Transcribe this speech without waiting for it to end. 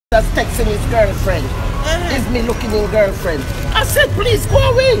That's texting his girlfriend. Is me looking in girlfriend? I said, please go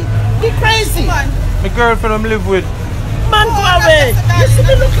away. Be crazy. My girlfriend I'm live with. Man, go away. You see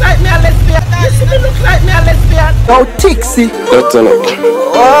me look like me a lesbian. You see me look like me a lesbian. Oh, Tixie. That's on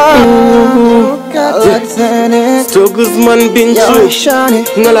it. Struggles man been through.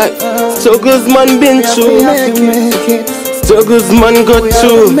 No like struggles man been through. Struggles man got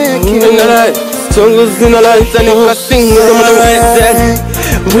through. No like struggles in a life and if I sing I'm on the right there.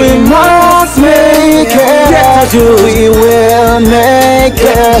 We must make it. We will make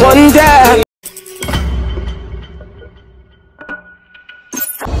it one day.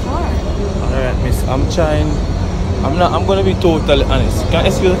 Alright, miss, I'm trying. I'm gonna be totally honest. Can you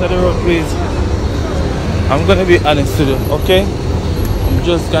excuse me to the road, please? I'm gonna be honest to you, okay? I'm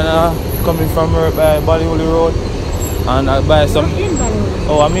just gonna coming from by Ballyhooly Road and I buy some.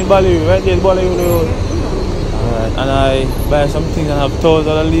 Oh, I'm in Ballyhooly, right there, Ballyhooly Road. Alright, and I buy some things and have towels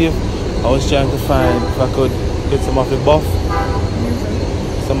that I leave. I was trying to find if I could get some of the buff.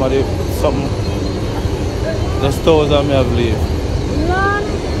 Something. The stores that may have leave. Lord,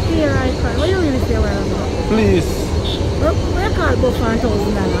 here I call. What you really say where I'm about? Please. Where you call buff for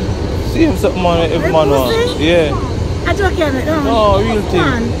 $1,000? See him something on it, every man wants. Yeah. I just can't make it. No, real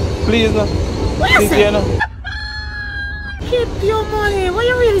thing. Please, no. What you say? Keep your money. What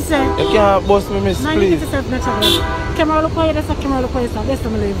you really say? You can't bust me, miss, no, please. You get yourself in trouble. Camera look for you, that's a camera look for yourself. Let's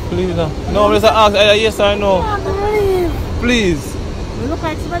leave. Please, no. No, I'm just ask either yes or no. Please. You look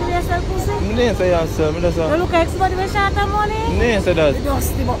like somebody with yourself, pussy? I didn't say yes, sir. You look like somebody with short of money? I didn't say that. You just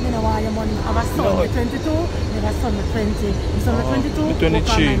steal up me now while your money. I have a son with 22, I have a son with 20. My son with 22,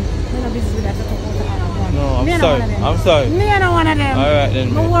 23. I'm not busy with that. No, I'm sorry. I'm sorry. Me and one of them. Alright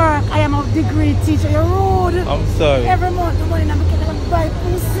then. My work, I am a degree teacher. You're rude. I'm sorry. Every month, the money I'm getting a buy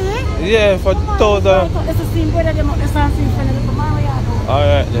pussy. Yeah, for 1,000. It's the same brother, them out the same friend of the Mariano.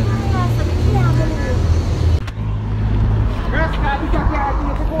 Alright then.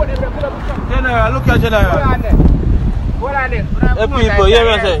 General, look at General. Hold on there. The people, hear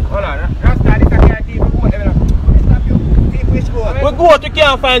me say. Hold on. Rasta, this a can't keep we go out, you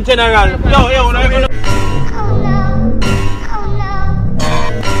can't find General. Yo,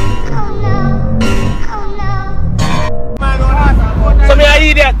 So me a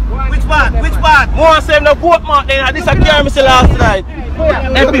idiot. Which part? Which part? More say no goat mark then this a carry me say last night.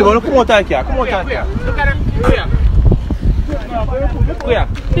 Hey people, look come out of here. Come out of here. Look at them. Where?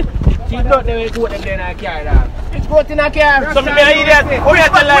 She don't know goat them there in a car, dog. Which goat in a car? So me a idiot. Who you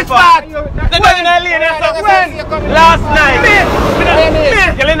tell life for? They don't in a lane or something. Last night. Me.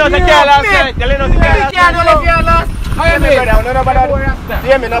 You know the car last night. You know the car last night. How you mean?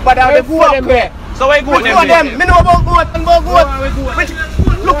 Yeah, me no bother with goat them there. So where goat them? Me know about goat and about goat. Which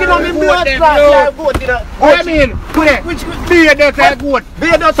looking on me blood clot goat, you know. What I mean? Which beard that I goat?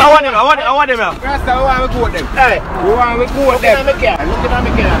 Beard that I want them. Rasta, we want to goat them. Hey, we want to goat them. Looking at me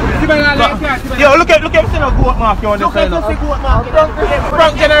car. Yo, look at still a goat mark on this side now.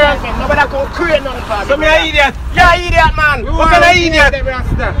 Frank General. Nobody can create none for me. So me a idiot. You're an idiot, man. What kind of idiot? You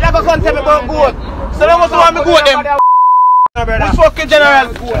never come tell me about goat. So they must want me goat them. Which fucking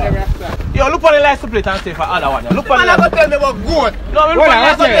General? Yo, look on the license plate and say for other one. Look on the license plate. Tell me about goat. No, look on the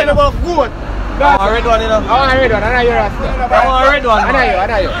license plate. Tell me about goat. I want a red one, you know. I want a red one. I know you're Rasta. I want a red one. I know you. I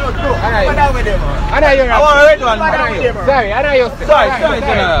know you. I know you're I want a red one. Sorry, I know you. Sorry,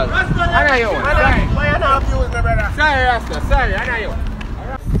 General. I know you. Why you not abuse me, brother? Sorry, Rasta. Sorry, I know you.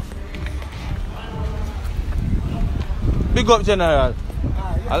 Big up, General.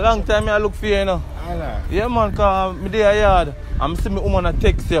 A long time I look for you, you know. Yeah, man, because I'm there yard. I'm seeing my woman a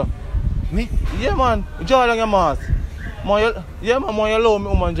text you. Me? Yeah, man. Draw down your mask. Yeah, man, you love me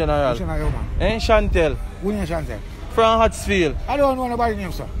woman, General. Which one are you, man? Eh, Chantel. Who is Chantel? From Hatsfield. I don't know nobody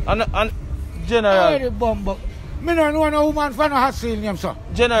name, sir. And General. I the bomb, but I don't know no woman from Hatsfield name, sir.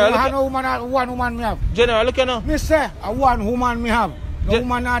 General, I know one woman me have. General, look at now. Me say, one woman me have. No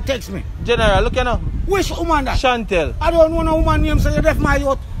woman not text me. General, look at now. Which woman that? Chantel. I don't know no woman name, sir. You deaf my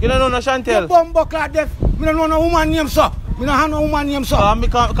youth. You don't know no Chantel? You bomb buckler deaf. I don't know no woman name, sir. I don't have no woman name, sir. Come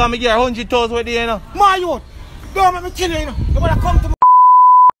get 100,000 with you, you know. My youth. Don't make me kill you, you know. You better come to me.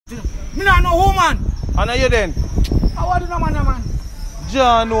 I don't know woman. I know you then. I want to know man.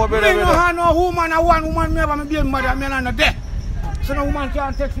 John, no, brother. I don't have no woman. I want woman. Me have a baby mother. Me not there. So no woman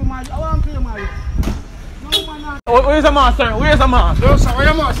can't text me, my. I want to kill my youth. No woman not. Where's the master? Where's the master? No, sir. Where's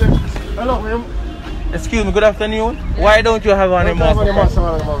the master? Hello. Excuse me, good afternoon. Why don't you have any mask?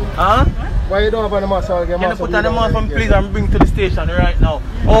 Huh? Why you don't have any mask? Can you put on the mask, please, and bring to the station right now?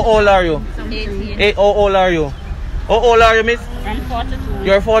 How old are you? 18. How old are you? How old are you, miss? I'm 42.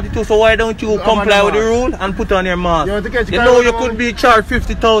 You're 42, so why don't you comply with the rule and put on your mask? You know you could be charged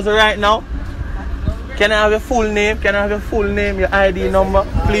 50,000 right now. Can I have your full name? Can I have your full name, your ID number,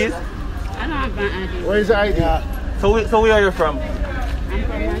 please? I don't have my ID. Where is the ID? So where are you from? I'm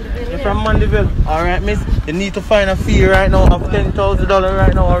from Mandeville. You're from Mandeville. Alright, miss. You need to find a fee right now of $10,000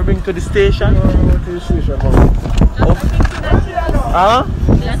 right now or bring to the station. Huh?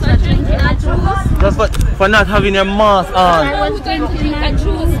 That's for drinking a juice. Just for not having your mask on. I was going to drink a juice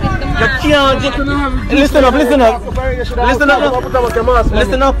with the mask. You can't. Listen up. Listen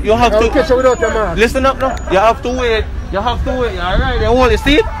up. You have to. Listen up now. You have to wait. Alright, then hold it.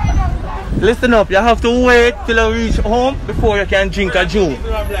 See? Listen up. You have to wait till you reach home before you can drink a juice.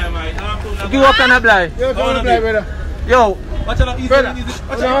 You what kind of blind? Yo. Listen up,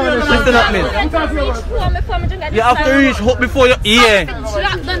 man. You have to reach home before you. Yeah.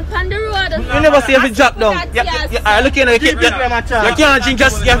 You never see if it drop down. Look here, you can't drink.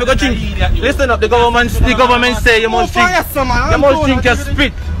 Just you have to go drink. Listen up. The government say you must drink. You must drink your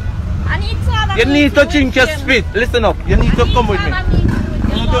spit. You need to drink your spit. Listen up. You need to come with me.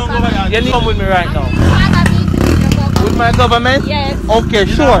 You need to come with me right now. With my government? Yes. Okay,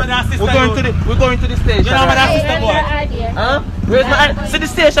 sure. We're going to the station. You know my sister boy? Huh? Where's my ID? See the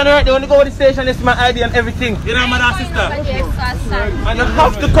station right there. When you go to the station, it's my ID and everything. You know my sister? And you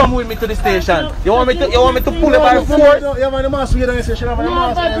have to come with me to the station. You want me to pull you by the force? You want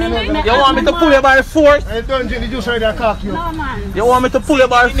me to pull you by the force? You want me to pull you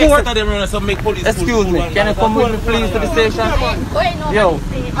by the force? Excuse me. Can you come with me please to the station? Yo.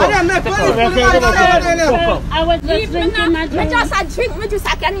 I was just drinking my drink. I just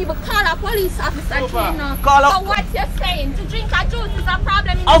can't even call a police officer. Call up. So what you're saying, to drink a juice is a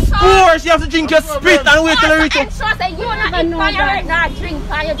problem in Of course, you have to drink your spit and wait till you reach. Ensure that you not inspired, not drink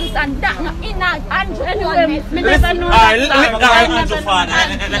fire juice and that not in a 100. Me never know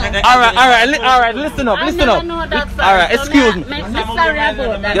Alright, listen up. Alright, excuse me.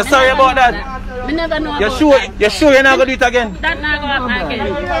 You're sorry about that? Me never know You're sure you're not going to do it again? That not going to happen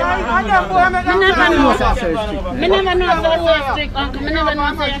again. Me never know so strict, uncle. Me never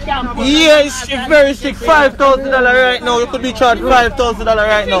know so you can't put. Yeah, it's very strict. $5,000 right now. You could be charged $5,000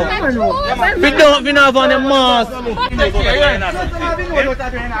 right now. We don't have on the mask.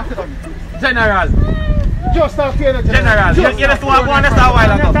 General. Just talk to you, General. You just want to understand a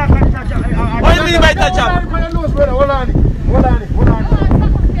while ago. What do you mean by touch up? Hold on.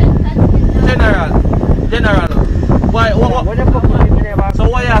 General. Why? So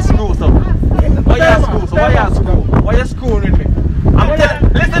why you screw so? Why you screwing with me? I'm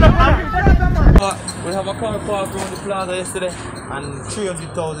telling. Listen up, we have a car parked around the plaza yesterday, and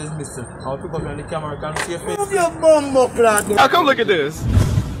 300,000 is missing. I'll pick up on the camera. Can you see your face? Move your bum up, lad. Now come look at this.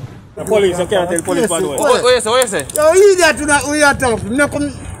 The police, I can't tell the police by the way. What you say? Yo, idiot to that we are talking.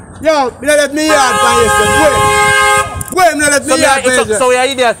 Yo, me let me yard by yesterday. Wait, me let me yard by yesterday. So you're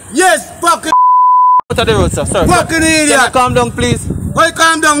idiot? Yes, fucking Out of the road, sir. fucking Can you idiot. calm down, please? Why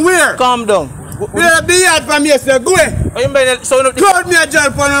calm down where? Calm down. Me let me yard from yesterday. Go away. What you mean? So no. Called me a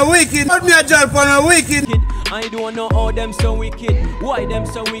jail for a weekend. I don't know how them so wicked. Why them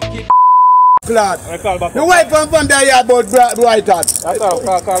so wicked? Lad. The white from there here about white hat.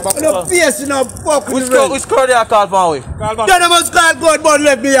 No face no fuck with the Which car they are called for? That must call God but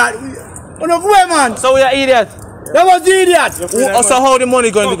left me out. No way, man. So we are idiot. That was the idiot. So how the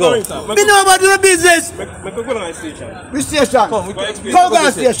money going to go? Me know about the business. Which station?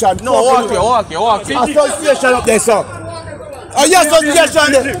 Kogan station. No, walk here. I saw station up there, sir. Oh, yes,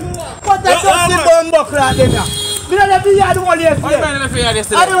 station there. What the fuck is the buck right there? Me don't let me hear the one yesterday. I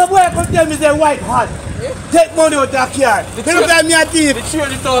don't know where I could tell me the white hat. Take money out of the car. You look like me a thief. Move on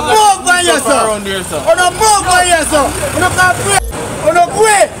here, sir. Oh, no, move on here, sir. You don't come free. Oh, no, go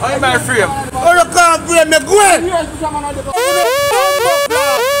away. How you my frame? Oh, no, come free. Me go away.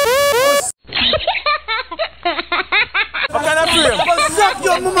 What kind of frame? I'm going to suck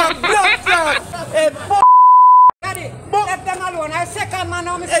your mama blood, sir. Hey, fuck. Let them alone. I second man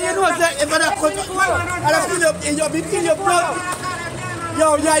on me. Hey, you know what? If I fill your blood.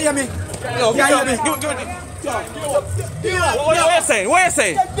 Yo, you hear me? What are you saying? What you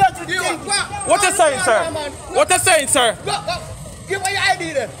saying, sir? Give me your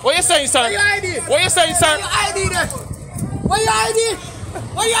ID then. What you saying, sir? What you saying, sir? What your ID then?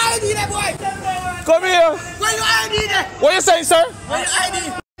 What your ID then, boy? Come here. What your ID then? What you saying, sir? What your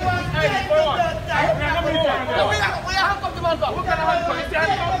ID?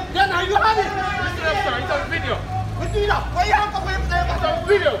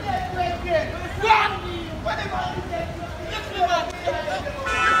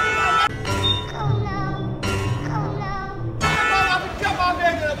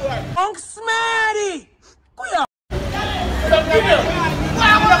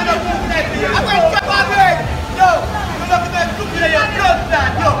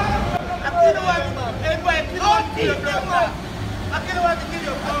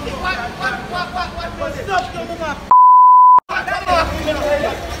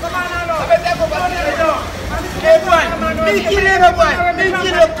 Me kill him, boy. Me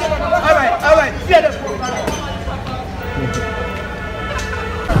kill him. Alright. Get him.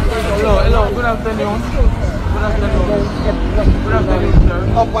 Hello, good afternoon. Good afternoon, sir.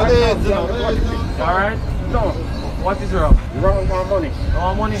 Up on the head, you know. Alright? No. What is wrong? Wrong more money.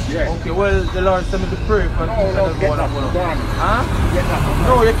 No money? Yeah. Okay, well, the Lord sent me to pray for No, get that. Huh? Get that.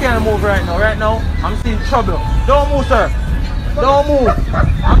 No, you can't move right now. Right now, I'm seeing trouble. Don't move, sir. Don't move.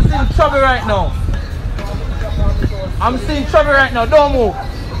 I'm seeing trouble right now. I'm seeing trouble right now. Don't move.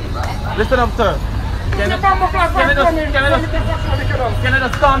 Listen up, sir. Can I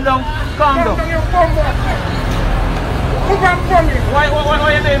just calm down? Calm down. Why are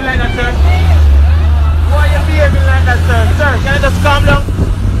you behaving like that, sir? Why are you behaving like that, sir? Sir, can I just calm down?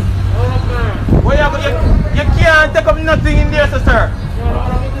 Why you can't take up nothing in there, sir.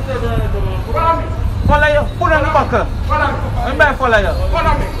 Follow you. Put on the buckle. I'm back follow you.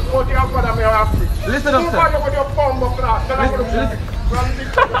 Listen up, sir.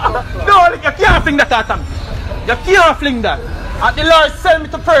 No, you can't fling that at me. You can't fling that. And the Lord sent me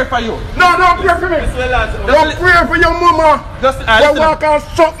to pray for you. No, don't pray for me. Don't pray for your mama. Just walk and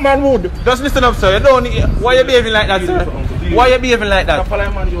suck man wood. Just listen up, sir. You don't need, why you behaving like that, sir? Why you behaving like that? Don't follow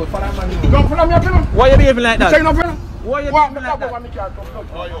me, why you behaving like that? Why you behaving like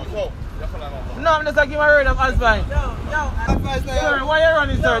that? No, I'm just giving a word of advice. Sir, why you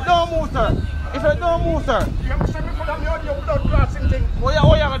running, sir? Don't move, sir. If you don't move, sir. What you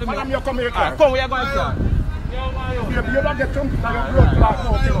going to do? Come, where you going, sir? You don't get some blood clot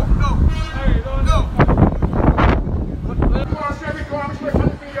out, you know.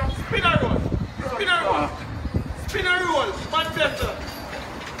 Spinner roll. Manchester.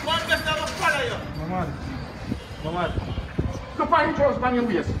 Manchester will follow you. Mama. Look at your toes on your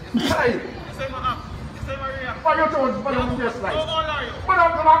waist. Hey. On your toes on your waist, like. How old are you? But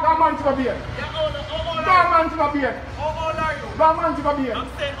I'm going to man to the beard. How old are you? Go man to the beard. How old are you? Go man to the beard. I'm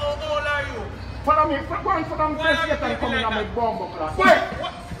saying, how old are you? Follow me. Go on for them first yet and come in and make bomb class. Wait.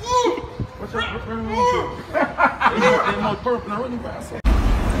 What's your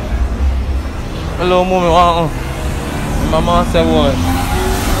hello, mommy. My mom said what?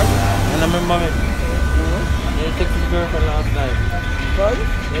 And I remember me. You text my girlfriend last night. What?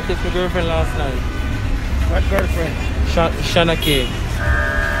 You text my girlfriend last night. What girlfriend? Shanna K.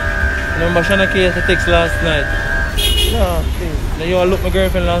 Remember Shanna K had to text last night? No, please. Now you all look my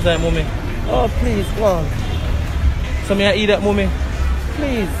girlfriend last night, mommy. Oh, please, go on. So me I eat that, mommy.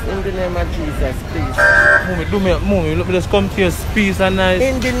 Please, in the name of Jesus, please. Mommy, look me just come to your peace and nice.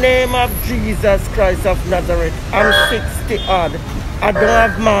 In the name of Jesus Christ of Nazareth, I'm 60 odd. I don't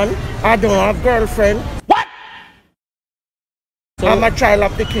have man, I don't have girlfriend. What? So, I'm a child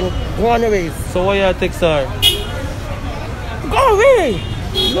of the king. Go on away. So why you text her? Go away.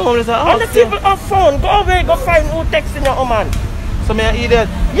 No, listen, On the people of phone, go away, go find who texting your woman. So me I eat that?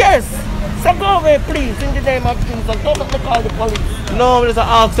 Yes. So go away, please, in the name of Jesus. Don't let me call the police. No, just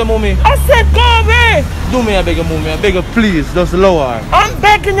ask her, mommy. I said go away. Do me, I beg you, mommy. I beg you, please. Just lower her. I'm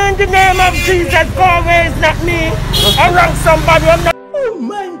begging you in the name of Jesus. Go away, it's not me. I wrong somebody. I'm not. Oh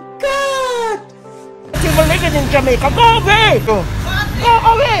my God. People living in Jamaica. Go away. Go. Go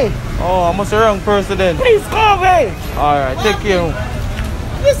away. Oh, I must be the wrong person then. Please go away. Alright, take care.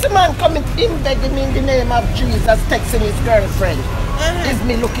 This man coming in begging me in the name of Jesus, texting his girlfriend. Is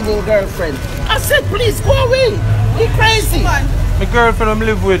me looking in girlfriend. I said, please go away. You crazy. My girlfriend I'm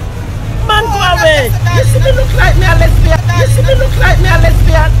live with. Man, go away. You see me look like me a lesbian. You see me look like me a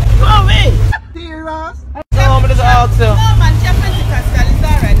lesbian. Go away. Serious? No, I'm just ask her. No man, she's Pentecostal, it's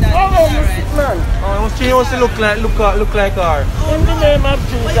alright, Go away, alright. man. Oh, she wants to look like her. In the name of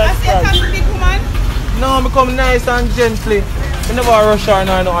Jesus But you say Christ. come big woman? No, I come nice and gently. I never rush her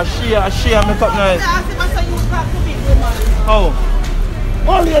now. I share make up nice. I say, so you talk to big woman. How?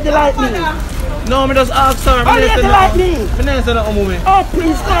 Only you like me. No, I just ask her. Only you like me. I never say nothing, mommy. Oh,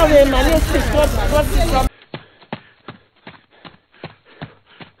 please go away, man. You sick. What's this from?